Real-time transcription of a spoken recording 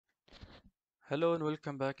Hello and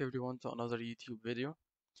welcome back everyone to another YouTube video.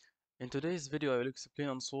 In today's video I will explain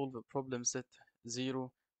and solve a problem set 0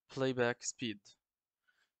 playback speed.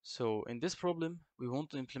 So in this problem we want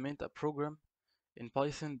to implement a program in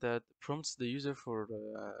Python that prompts the user for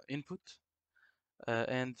input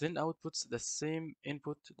and then outputs the same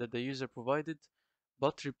input that the user provided,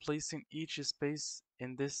 but replacing each space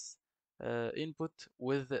in this input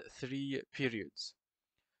with 3 periods.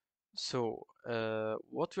 So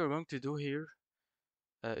what we are going to do here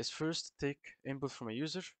is first take input from a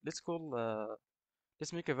user. Let's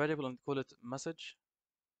make a variable and call it message.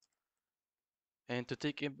 And to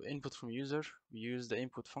take input from user, we use the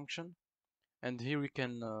input function. And here we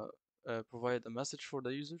can provide a message for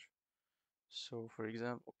the user. So for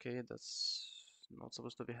example, okay, that's not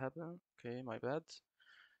supposed to be happening. Okay, my bad.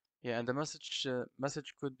 Yeah, and the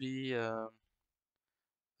message could be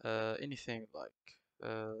anything like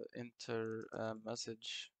enter a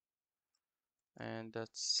message, and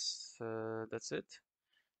that's it.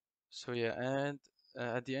 So yeah, and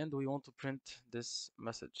at the end we want to print this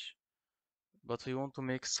message, but we want to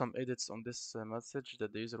make some edits on this message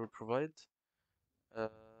that the user will provide. Uh,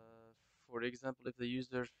 for example, if the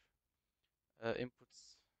user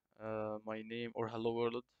inputs my name or hello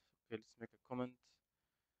world, okay, let's make a comment.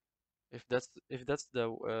 If that's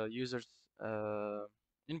the user's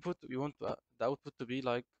input, we want the output to be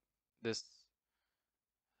like this: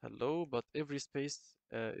 hello, but every space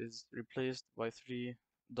is replaced by 3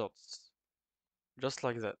 dots, just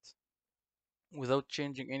like that, without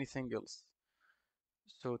changing anything else.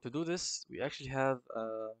 So to do this, we actually have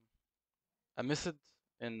a method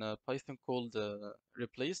in Python called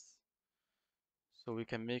replace. So we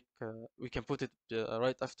can put it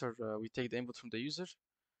right after we take the input from the user,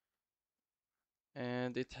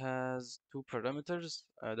 and it has 2 parameters.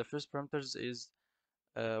 The first parameters is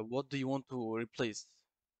what do you want to replace?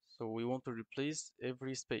 So we want to replace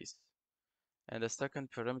every space, and the second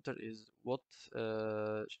parameter is what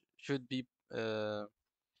should be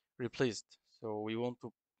replaced. So we want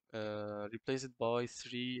to replace it by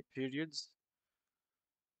 3 periods.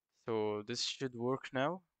 So this should work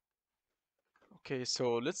now. Okay,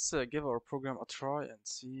 so let's give our program a try and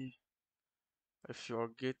see if you are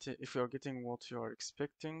getting what you are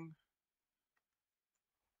expecting.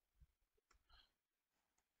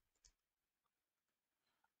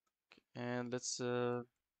 And let's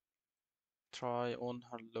try on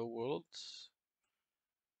hello world.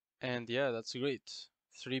 And yeah, that's great.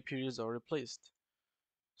 3 periods are replaced.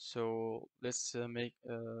 So let's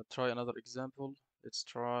try another example. Let's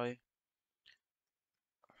try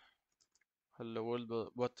hello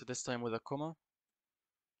world, but this time with a comma.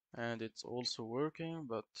 And it's also working,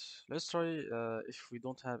 but let's try if we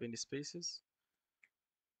don't have any spaces.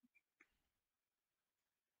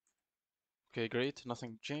 Okay, great,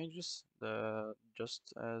 nothing changes,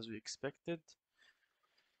 just as we expected.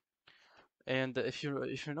 And if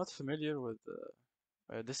you're not familiar with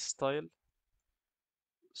this style,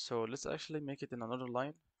 so let's actually make it in another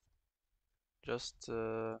line, just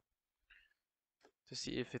to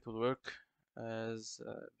see if it will work as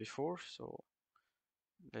before. So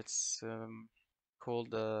let's call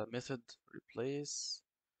the method replace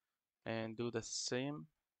and do the same.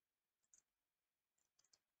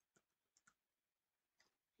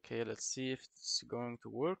 Okay, let's see if it's going to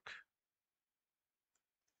work,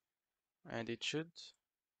 and it should,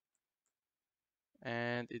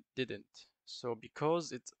 and it didn't. So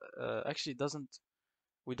because it actually doesn't,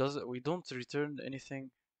 we don't return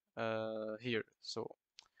anything here. So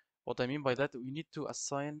what I mean by that, we need to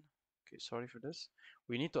assign, okay, sorry for this,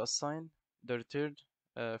 we need to assign the return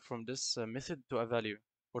from this method to a value,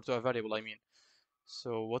 or to a variable, I mean.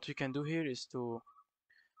 So what we can do here is to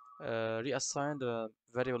reassign the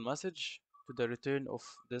variable message to the return of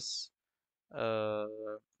this uh,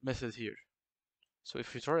 method here. So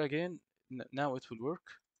if we try again, now it will work.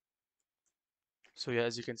 So yeah,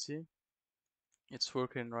 as you can see, it's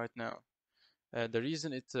working right now. The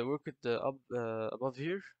reason it worked up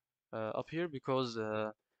here, because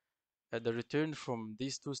the return from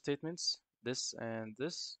these 2 statements, this and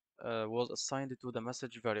this, was assigned to the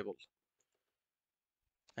message variable.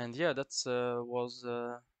 And yeah, that's was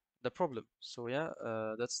the problem. So yeah,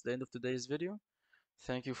 that's the end of today's video.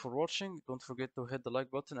 Thank you for watching. Don't forget to hit the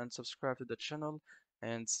like button and subscribe to the channel,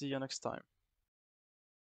 and see you next time.